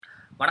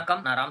வணக்கம்,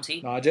 நான் Ramsay.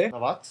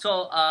 So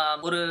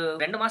ஒரு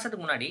 2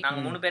 மாசத்துக்கு முன்னாடி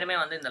நாங்க 3 பேருமே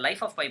வந்து இந்த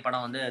லைஃப் ஆஃப் பை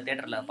படம் வந்து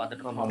தியேட்டர்ல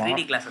பாத்துட்டு இருக்கோம்,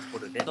 3D கிளாஸஸ்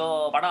போட்டுட்டு. சோ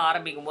படம்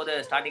ஆரம்பிக்கும் போது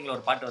ஸ்டார்டிங்ல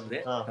ஒரு பாட்டு வந்து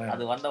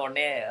அது வந்த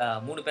உடனே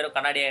 3 பேரும்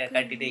கண்ணாடியை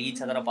கட்டிட்டு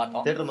ஈச் அதர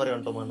பார்த்தோம். தியேட்டர் மாதிரி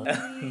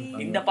வந்துட்டோம்.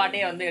 இந்த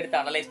பாட்டே வந்து எடுத்து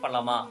அனலைஸ்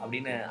பண்ணலாமா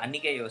அப்படின்னு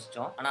அன்னைக்கே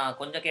யோசிச்சோம். ஆனா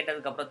கொஞ்சம்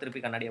கேட்டதுக்கு அப்புறம்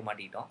திருப்பி கண்ணாடியை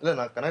மாட்டிட்டோம். இல்ல,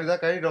 நான் கண்ணாடி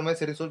தான் கட்டிட்டோமே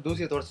சரி சொல்லி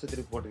தூசியை தொடச்சு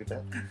திருப்பி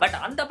போட்டுக்கிட்டேன். பட்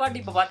அந்த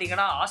பாட்டு இப்ப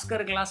பாத்தீங்கன்னா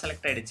ஆஸ்கருக்கு எல்லாம்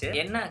செலக்ட் ஆயிடுச்சு.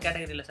 என்ன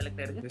கேட்டகரியில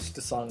செலக்ட் ஆயிருக்கு?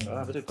 Best song,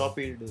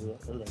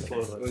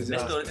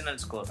 best original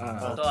score.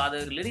 So அது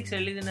லிரிக்ஸ்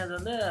எழுதினது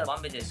வந்து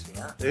பாம்பே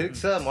ஜெயஸ்ரீயா?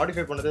 லிரிக்ஸ்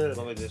மாடிஃபை பண்ணது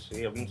பாம்பே ஜெயஸ்ரீ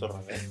அப்படின்னு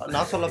சொல்றாங்க.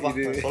 நான்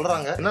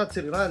சொல்றாங்க என்ன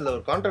ஆச்சுன்னா, இதுல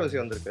ஒரு கான்ட்ரோவர்சி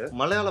வந்திருக்கு.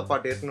 மலையாள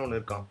பாட்டு ஏற்கனவே ஒண்ணு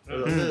இருக்கான். அது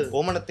வந்து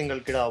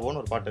ஓமனத்திங்கள்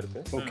கிடாவோன்னு ஒரு பாட்டு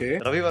இருக்கு. ஓகே,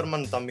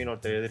 ரவிவர்மன் தம்பின்னு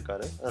ஒருத்தர்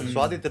எழுதிருக்காரு.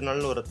 சுவாதி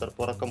திருநாள்னு ஒருத்தர்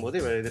பிறக்கும் போது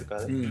இவர்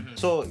எழுதிருக்காரு.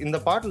 சோ இந்த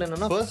பாட்டுல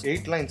என்னன்னா ஃபர்ஸ்ட்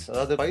 8 லைன்ஸ்,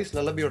 அதாவது பைஸ்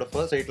லல்லபியோட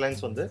ஃபர்ஸ்ட் 8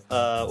 லைன்ஸ் வந்து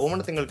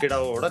ஓமனத்திங்கள்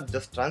கிடாவோட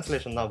ஜஸ்ட்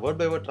டிரான்ஸ்லேஷன் தான்,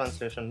 வேர்ட் பை வேர்ட்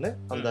டிரான்ஸ்லேஷன்.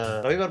 அந்த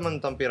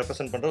ரவிவர்மன் தம்பி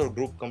ரெப்ரசென்ட் பண்ற ஒரு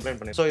குரூப்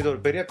கம்ப்ளைண்ட் பண்ணி, சோ இது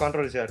ஒரு பெரிய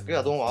கான்ட்ரோவர்சியா இருக்கு.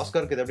 அதுவும் ஆஸ்கருக்கு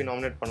இது எப்படி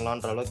நாமினேட்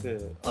பண்ணலாம்ன்ற அளவுக்கு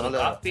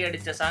காப்பி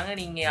அடிச்ச சாங்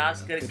நீங்க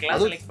ஆஸ்கருக்கு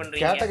செலக்ட்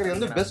பண்றீங்க. கேட்டகரி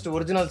வந்து பெஸ்ட்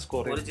ஒரிஜினல்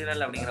ஸ்கோர்.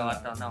 ஒரிஜினல் அப்படிங்கிற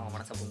வார்த்தை வந்து அவங்க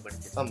மனசை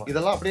புண்படுச்சு. ஆமா,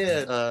 இதெல்லாம் அப்படியே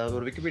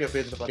ஒரு விக்கிபீடியா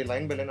பேஜ்ல பாத்தீங்க,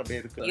 லைன் பை லைன்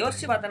அப்படியே இருக்கு.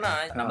 யோசிச்சு பார்த்தனா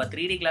நம்ம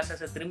 3D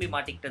கிளாஸஸ் திரும்பி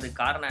மாட்டிக்கிட்டதுக்கு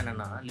காரணம்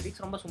என்னன்னா,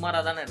 லிரிக்ஸ் ரொம்ப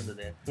சுமாரா தானே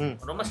இருந்தது.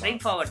 ரொம்ப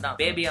ஸ்ட்ரைட் ஃபார்வர்ட் தான்.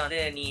 பேபியா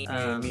வந்து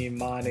நீ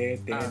மானே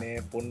தேனே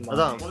பொன்மா,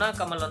 அதான் குணா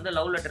கமல் வந்து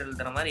லவ் லெட்டர்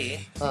எழுதுற மாதிரி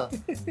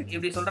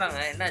இப்படி சொல்றாங்க.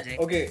 என்னாச்சு?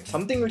 Okay,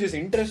 something which is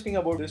interesting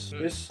about this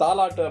is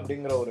தாலாட்டு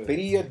அப்படிங்கிற ஒரு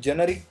பெரிய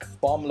ஜெனரிக்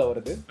ஃபார்ம்ல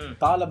வருது.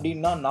 தால்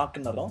அப்படின்னா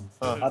நாக்குன்னு அர்த்தம்.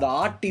 அத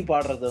ஆட்டி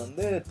பாடுறது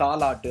வந்து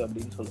தாலாட்டு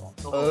அப்படின்னு சொல்லுவாங்க.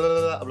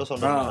 அப்படி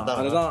சொல்றாங்க.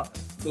 அதுதான்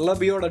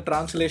லபியோட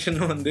டிரான்ஸ்லேஷன்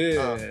வந்து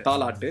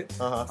தாலாட்டு.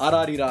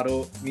 ஆராரிராரோ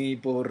நீ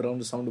இப்போ ஒரு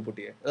ரவுண்ட் சவுண்ட்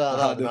போட்டியே,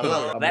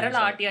 விரல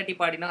ஆட்டி ஆட்டி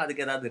பாடினா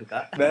அதுக்கு ஏதாவது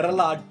இருக்கா?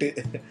 விரலாட்டு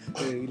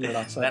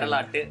இல்லடா,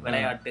 விரலாட்டு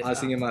விளையாட்டு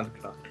அசிங்கமா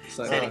இருக்குடா.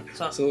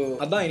 சோ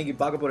அதான் இன்னைக்கு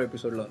பார்க்க போற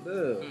எபிசோட்ல வந்து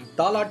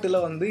தாலாட்டுல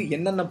வந்து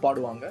என்னென்ன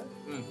பாடுவாங்க,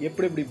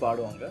 எப்படி எப்படி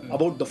பாடுவாங்க,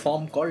 அபவுட் த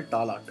ஃபார்ம் கால்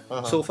தாலாட்டு.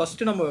 சோ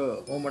ஃபர்ஸ்ட் நம்ம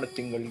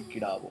ஓமனத்திங்கள்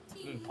கிடாவோ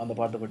அந்த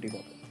பாட்டை பத்தி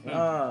பார்ப்போம்.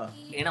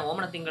 ஏன்னா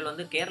ஓமனத்திங்கள்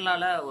வந்து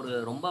கேரளால ஒரு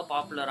ரொம்ப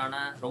பாப்புலரான,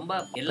 ரொம்ப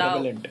எல்லா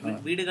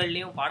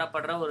வீடுகள்லயும்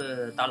பாடப்படுற ஒரு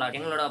தாலாட்டு.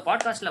 எங்களோட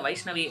பாட்காஸ்ட்ல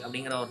வைஷ்ணவி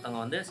அப்படிங்கிற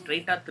ஒருத்தவங்க வந்து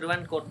ஸ்ட்ரெயிட்டா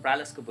திருவான்கோட்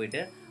பேலஸ்க்கு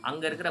போயிட்டு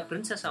அங்க இருக்கிற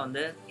பிரின்சஸ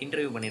வந்து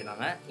இன்டர்வியூ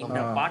பண்ணிருக்காங்க. இந்த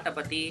பாட்டை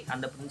பத்தி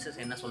அந்த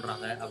பிரின்சஸ் என்ன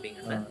சொல்றாங்க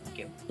அப்படிங்கறத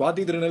கேட்போம்.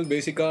 சுவாதி திருநாள்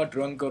பேசிக்கா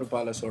திருவான்கோர்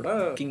பேலஸோட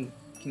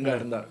கிங்கா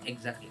இருந்தார்.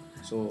 எக்ஸாக்ட்லி.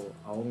 ஸோ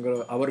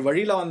அவர்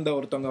வழியில வந்த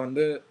ஒருத்தவங்க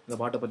வந்து இந்த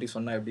பாட்டை பத்தி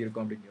சொன்னா எப்படி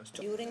இருக்கும் அப்படின்னு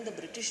யோசிச்சோம். During the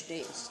British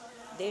days,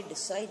 they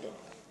decided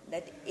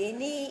that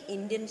any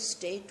Indian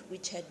state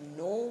which had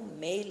no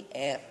male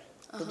heir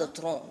to the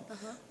throne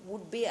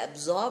would be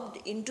absorbed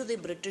into the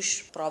British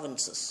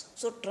provinces.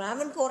 So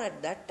Travancore at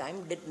that time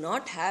did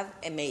not have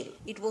a male.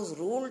 It was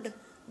ruled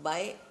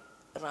by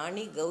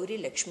Rani Gauri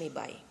Lakshmi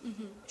Bai.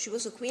 She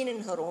was a queen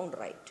in her own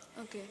right.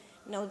 Okay.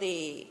 Now the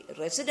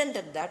resident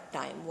at that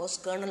time was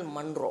Colonel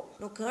Munro.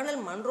 Now Colonel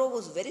Munro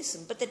was very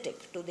sympathetic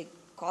to the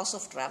cause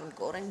of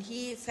Travancore, and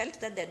he felt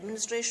that the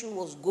administration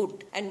was good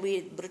and we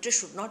British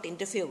should not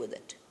interfere with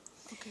it.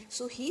 Okay.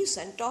 So he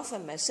sent off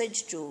a message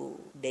to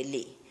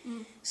Delhi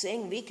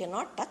saying we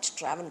cannot touch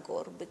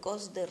Travancore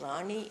because the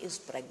Rani is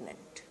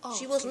pregnant.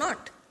 She was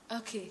not.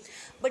 Okay.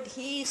 But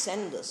he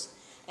sent this.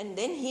 And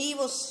then he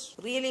was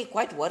really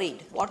quite worried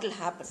what will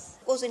happen.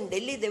 Because in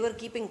Delhi they were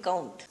keeping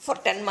count. For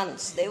 10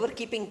 months they were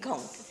keeping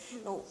count.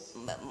 No,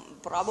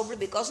 probably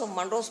because of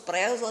Monroe's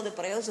prayers or the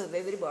prayers of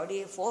everybody,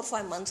 4 or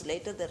 5 months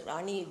later the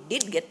Rani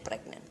did get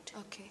pregnant.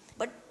 Okay.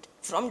 But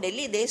from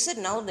Delhi they said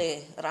now the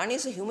Rani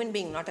is a human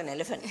being, not an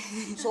elephant.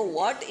 So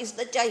what is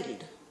the child?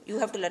 You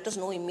have to let us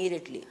know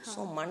immediately. So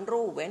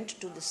Monroe went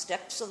to the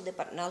steps of the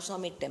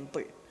Patnaswamy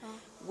temple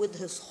with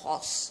his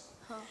horse.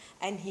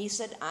 And he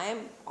said, I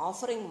am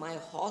offering my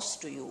horse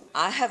to you.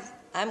 I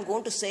am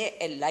going to say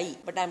a lie,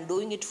 but I am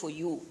doing it for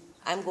you.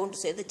 I am going to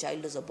say the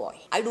child is a boy.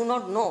 I do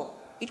not know.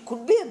 It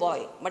could be a boy,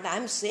 but I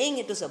am saying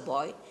it is a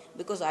boy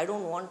because I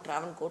don't want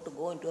Travancore to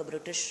go into a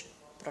British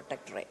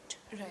protectorate.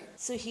 Right.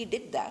 So he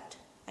did that,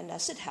 and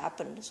as it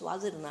happened,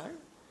 Swazirinal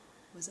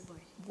was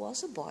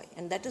a boy.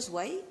 And that is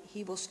why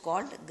he was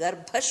called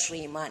Garbha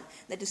Shriman.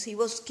 That is, he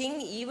was king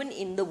even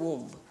in the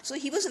womb. So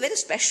he was a very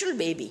special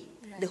baby.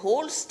 Right. The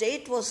whole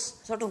state was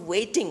sort of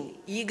waiting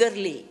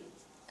eagerly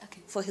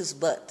for his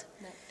birth.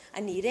 Right.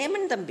 And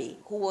Ireman Thambi,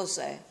 who was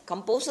a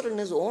composer in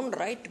his own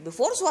right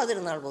before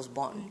Swazirinal was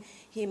born,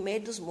 he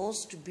made this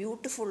most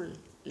beautiful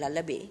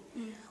lullaby,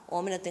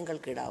 Ominathingal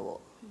Kidavo.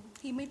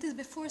 He made this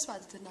before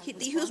Swazirinal was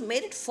born? He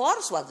made it for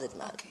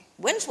Swazirinal. Okay.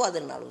 When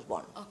Swazirinal was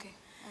born. Okay.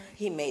 Right.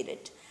 He made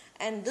it.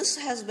 And this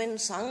has been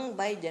sung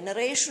by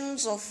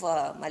generations of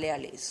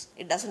Malayalis.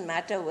 It doesn't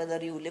matter whether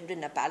you lived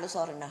in a palace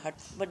or in a hut.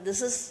 But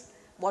this is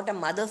what a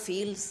mother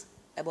feels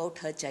about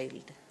her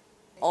child.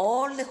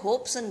 All the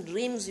hopes and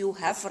dreams you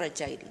have for a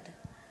child,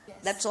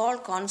 that's all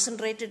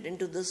concentrated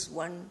into this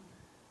one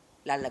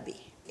lullaby.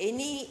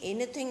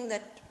 Anything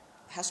that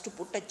has to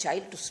put a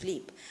child to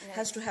sleep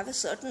has to have a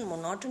certain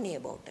monotony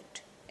about it,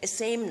 a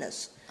sameness.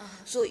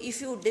 So if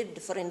you did,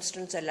 for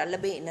instance, a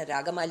lullaby in a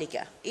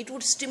Ragamalika, it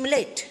would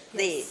stimulate.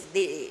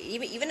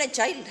 Even a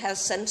child has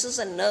senses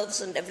and nerves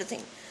and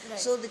everything. Right.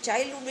 So the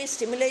child would be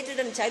stimulated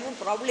and child would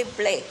probably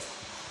play,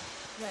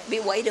 be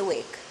wide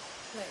awake.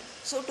 Right.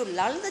 So to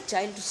lull the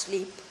child to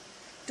sleep,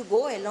 to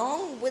go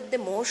along with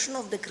the motion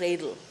of the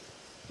cradle.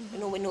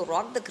 When you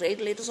rock the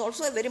cradle, it is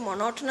also a very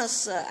monotonous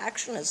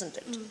action, isn't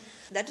it?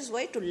 That is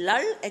why to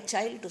lull a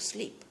child to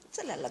sleep, it's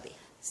a lullaby.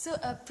 So,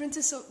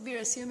 Princess, so we're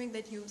assuming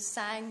that you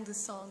sang the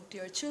song to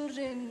your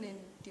children and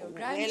to your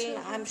grandchildren.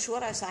 Well, I'm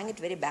sure I sang it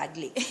very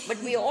badly, but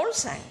we all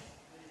sang.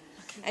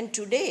 And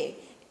today,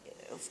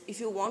 if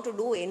you want to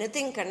do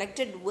anything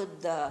connected with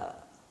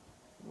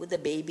the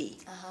baby,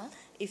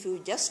 if you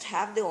just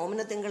have the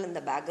Omanathingal in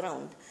the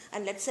background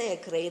and let's say a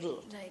cradle,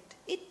 Right.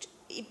 it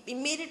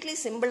immediately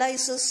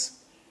symbolizes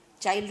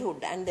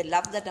childhood and the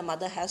love that a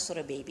mother has for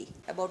a baby.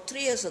 About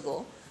 3 years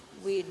ago,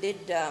 we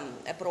did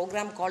a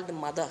program called The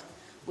Mother,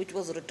 which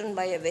was written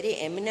by a very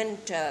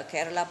eminent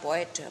Kerala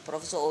poet,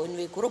 Professor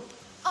O.N.V. Kurup.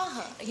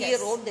 He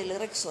wrote the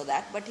lyrics for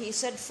that, but he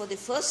said for the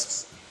first,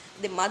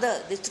 the mother,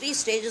 the 3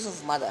 stages of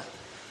mother,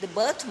 the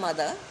birth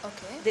mother,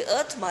 the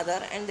earth mother,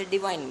 and the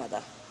divine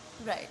mother.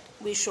 Right.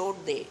 We showed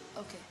the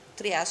Okay.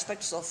 3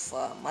 aspects of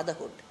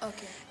motherhood.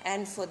 Okay.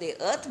 And for the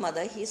earth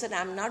mother, he said,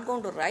 I'm not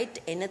going to write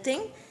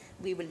anything,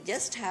 we will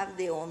just have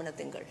the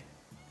Omanathingal.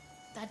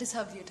 That is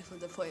how beautiful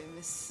the poem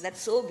is.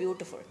 That's so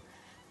beautiful.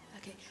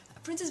 Okay.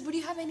 Princess, would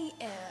you have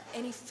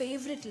any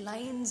favorite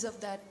lines of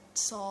that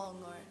song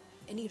or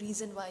any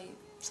reason why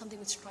something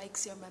which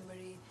strikes your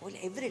memory? Well,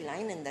 every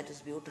line in that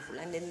is beautiful,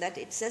 and in that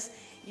it says,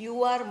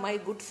 you are my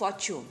good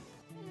fortune.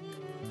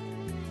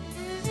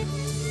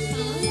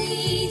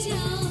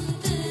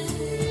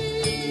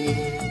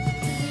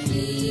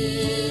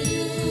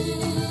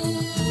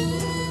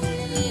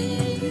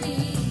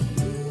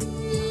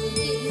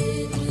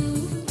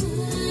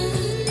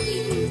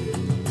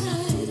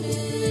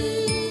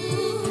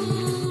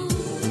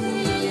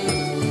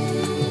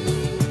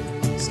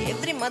 See,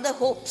 every mother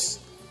hopes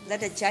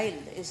that a child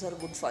is her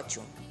good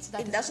fortune.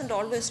 It doesn't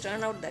always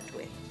turn out that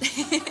way.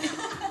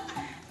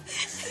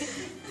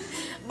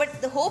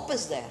 But the hope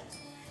is there.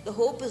 The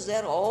hope is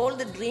there, all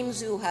the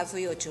dreams you have for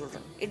your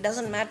children. It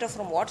doesn't matter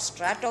from what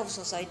strata of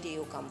society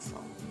you come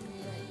from.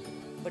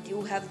 But you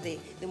have the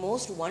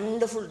most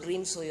wonderful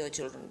dreams for your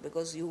children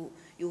because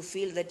you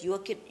feel that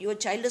your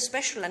child is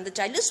special and the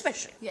child is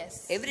special. Yes.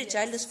 Every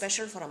child is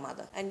special for a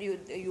mother. And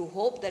you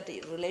hope that the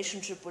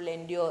relationship will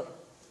endure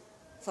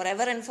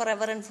forever and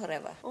forever and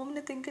forever.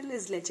 Omanathingal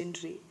is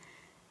legendary.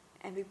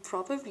 And we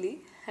probably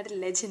had a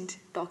legend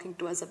talking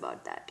to us about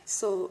that.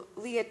 So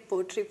we at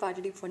Poetry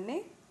Party Punne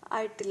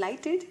are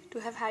delighted to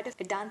have had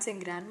a dancing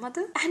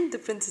grandmother and the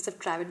Princess of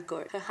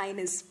Travancore, Her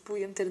Highness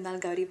Puyam Tirunal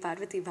Gauri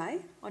Parvati Bhai,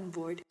 on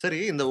board. சரி,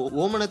 இந்த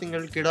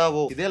ஓமனத்திங்கள்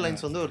கிடாவோ இதே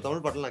lines வந்து ஒரு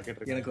தமிழ் பாட்டுல நான்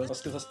கேட்டிருக்கேன். எனக்கு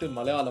first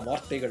மலையாள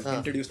வார்த்தைகள்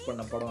இன்ட்ரோடியூஸ்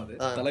பண்ண படம் அது,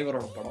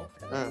 தலைவரோட படம்.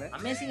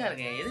 அமேசிங்கா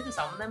இருக்கு. எதுக்கு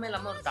சம்பந்தமே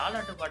இல்லாம ஒரு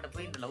தாலாட்டு பாட்டு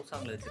போய் இந்த லவ்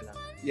சாங்ல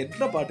வச்சிருக்காங்க?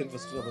 என்ன பாட்டு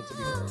ஃபர்ஸ்ட்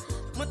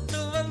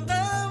முத்து வந்த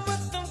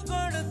முத்தம்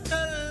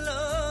கொடுத்தல்லோ,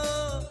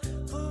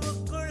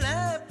 பூவுக்குள்ள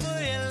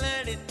புயல்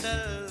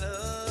அடித்தல்லோ.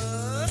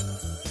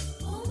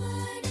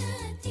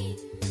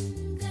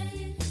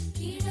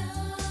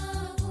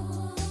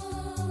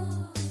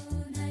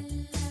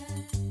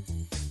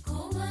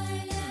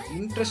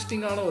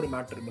 இன்ட்ரெஸ்டிங்கான ஒரு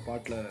மேட்டர் இந்த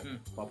பாட்டுல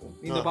பார்ப்போம்.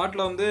 இந்த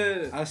பாட்டுல வந்து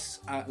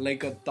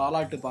லைக்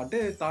தாலாட்டு பாட்டு.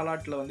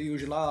 தாலாட்டுல வந்து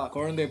யூசுவலா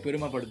குழந்தைய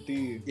பெருமைப்படுத்தி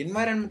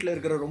என்வாயரன்மெண்ட்ல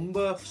இருக்கிற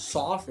ரொம்ப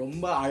சாஃப்ட்,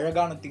 ரொம்ப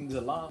அழகான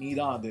திங்ஸ் எல்லாம்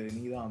நீதான் அது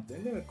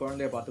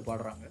குழந்தைய பார்த்து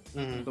பாடுறாங்க.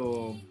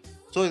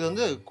 ஸோ இது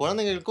வந்து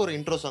குழந்தைங்களுக்கு ஒரு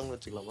இன்ட்ரோ சாங்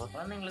வச்சுக்கலாமா?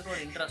 குழந்தைங்களுக்கு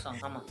ஒரு இன்ட்ரோ சாங்,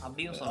 ஆமா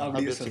அப்படியும்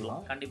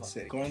சொல்லலாம். கண்டிப்பா.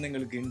 சரி,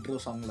 குழந்தைங்களுக்கு இன்ட்ரோ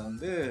சாங்ல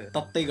வந்து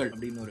தத்தைகள்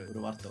அப்படின்னு ஒரு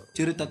வார்த்தை வரும்.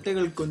 சிறு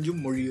தத்தைகள்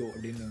கொஞ்சம் மொழியோ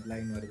அப்படின்னு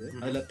லைன் வருது.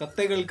 அதுல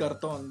தத்தைகளுக்கு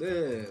அர்த்தம் வந்து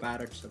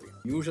பேரட்ஸ்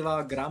அப்படின்னு. யூசுவலா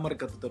கிராமர்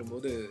கத்து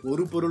தரும்போது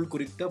ஒரு பொருள்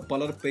குறித்த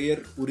பலர்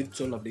பெயர்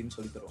உரிச்சொல் அப்படின்னு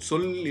சொல்லி தருவோம்.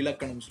 சொல்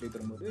இலக்கணம் சொல்லி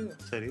தரும்போது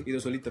இதை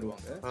சொல்லி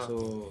தருவாங்க. ஸோ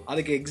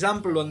அதுக்கு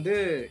எக்ஸாம்பிள் வந்து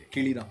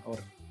கிளிதான்.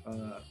 அவர்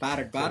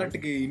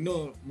பேரட்டுக்கு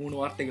இன்னும் 3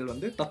 வார்த்தைகள்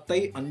வந்து தத்தை,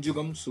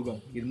 அஞ்சுகம்,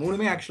 சுகம். இது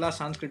 3மே ஆக்சுவலா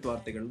சான்ஸ்கிரிட்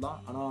வார்த்தைகள் தான்.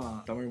 ஆனா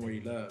தமிழ்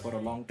மொழியில for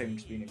a long time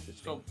been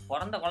existing. So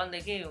பிறந்த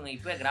குழந்தைக்கு இவங்க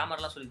இப்பவே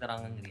கிராமர்லாம் சொல்லி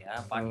தராங்கங்கறியா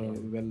பாட்டு?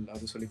 வெல்,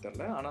 அது சொல்லி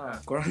தரல. ஆனா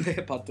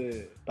குழந்தைய பார்த்து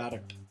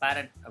பேரட்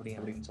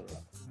அப்படின்னு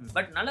சொல்லலாம்.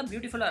 பட் நல்ல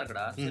பியூட்டிஃபுல்லா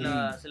இருக்குடா.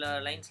 சில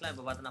லைன்ஸ்லாம்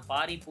இப்ப பார்த்தா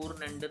பாரி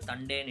பூர்ணண்டு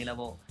தண்டே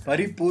நிலவோ.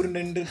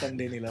 பரிபூர்ணண்டு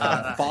தண்டே நிலவோ.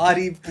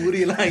 பாரி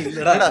பூரிலாம்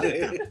இல்லடா,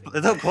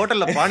 ஏதோ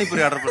ஹோட்டல்ல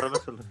பானிபூரி ஆர்டர்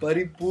பண்றதா சொல்லு.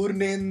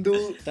 பரிபூர்ணேந்து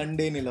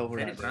தண்டே நிலவோ.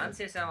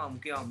 ப்ரொனன்சியேஷன்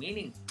முக்கியம்,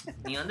 மீனிங்.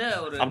 நீ வந்து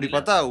ஒரு அப்படி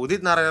பார்த்தா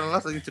உதித்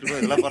நாராயணன்லாம் சகிச்சிருக்கோம்.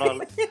 இதெல்லாம்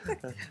பரவாயில்ல.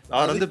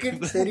 அவர்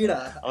வந்து சரிடா,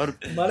 அவர்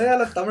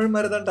மலையாள தமிழ்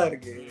மாதிரி தான்டா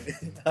இருக்கு.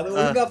 அது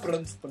ஒழுங்கா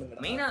ப்ரொனன்ஸ் பண்ணுங்க.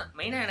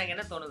 மெயினா எனக்கு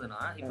என்ன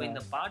தோணுதுன்னா, இப்போ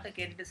இந்த பாட்டை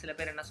கேட்டுட்டு சில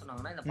பேர் என்ன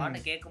சொன்னாங்கன்னா, இந்த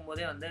பாட்டை கேட்கும்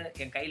போதே வந்து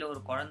என் கையில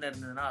ஒரு குழந்தை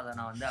இருந்ததுன்னா அதை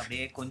நான் வந்து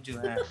அப்படியே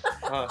கொஞ்சுவேன்.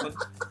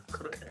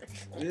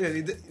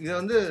 இது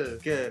வந்து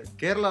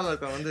கேரளால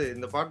இருக்க வந்து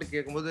இந்த பாட்டு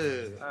கேட்கும்போது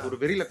ஒரு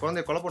வெறியில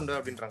குழந்தைய கொலை பண்ணு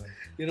அப்படின்றாங்க.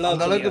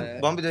 அந்த அளவுக்கு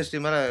பாம்பே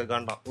ஜெயஸ்ரீ மேல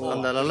காண்டாம்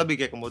அந்த லல்லபி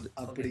கேட்கும். போது.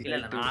 அப்படி இல்ல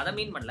நான் அதை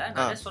மீன் பண்ணல,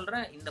 நான்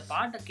சொல்றேன் இந்த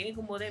பாட்டை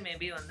கேட்கும் போதே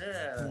மேபி வந்து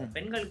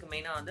பெண்களுக்கு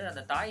மெயினா வந்து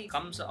அந்த தாய்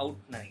கம்ஸ்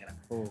அவுட் நினைக்கிறேன்.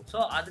 சோ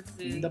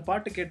அதுக்கு இந்த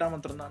பாட்டு கேட்டா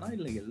மாத்திரம் தானா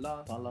இல்ல எல்லா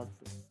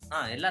தாலாட்டு?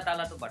 எல்லா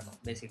தாலாட்டும் பாட்டும்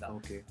பேசிக்கா.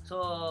 Okay. So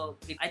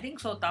I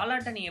think so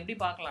தாலாட்டை நீ எப்படி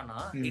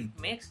பார்க்கலாம்னா it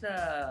makes the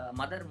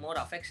mother more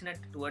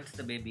affectionate towards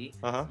the baby,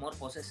 more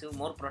possessive,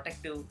 more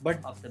protective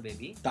of the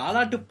baby.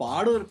 தாலாட்டு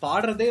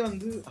பாடுறதே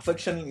வந்து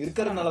அஃபெக்ஷன்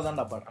இருக்கிறதுனால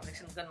தான்டா பாடுறேன்.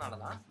 அஃபெக்ஷன் இருக்கிறதுனால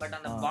தான். பட்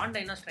அந்த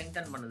பாண்டை இன்னும்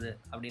ஸ்ட்ரெங்தன் பண்ணுது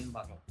அப்படின்னு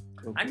பார்க்கலாம்.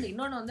 அண்ட்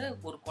இன்னொன்னு வந்து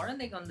ஒரு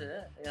குழந்தைக்கு வந்து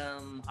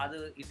அது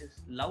இட்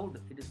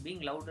இஸ்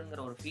பீங்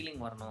லவுட்ங்கிற ஒரு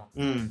ஃபீலிங் வரணும்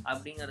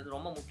அப்படிங்கிறது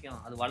ரொம்ப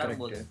முக்கியம் அது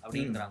வளரும் போது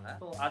அப்படிங்கிறாங்க.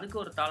 ஸோ அதுக்கு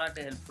ஒரு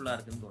தாலாட்டு ஹெல்ப்ஃபுல்லா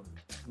இருக்குன்னு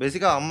தோணுது.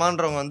 பேசிக்கா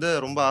அம்மான்றவங்க வந்து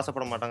ரொம்ப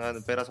ஆசைப்பட மாட்டாங்க,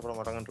 அது பேராசைப்பட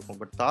மாட்டாங்கன்னு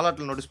இருக்கும். பட்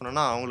தாலாட்டில் நோட்டீஸ்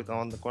பண்ணா அவங்களுக்கு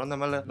அந்த குழந்தை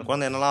மேல அந்த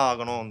குழந்தை என்னெல்லாம்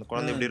ஆகணும், அந்த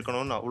குழந்தை எப்படி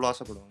இருக்கணும்னு அவ்வளோ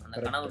ஆசைப்படுவாங்க.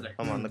 அந்த கனவுகள்.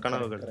 ஆமா, அந்த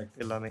கனவுகள்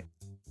எல்லாமே.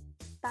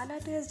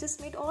 Talattu has just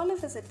made all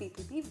of us at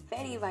PPP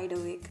very wide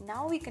awake.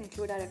 Now we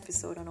conclude our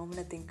episode on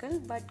Omna Thinkal,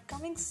 but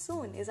coming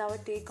soon is our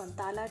take on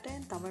Talattu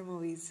and Tamil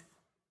movies.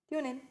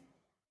 Tune in.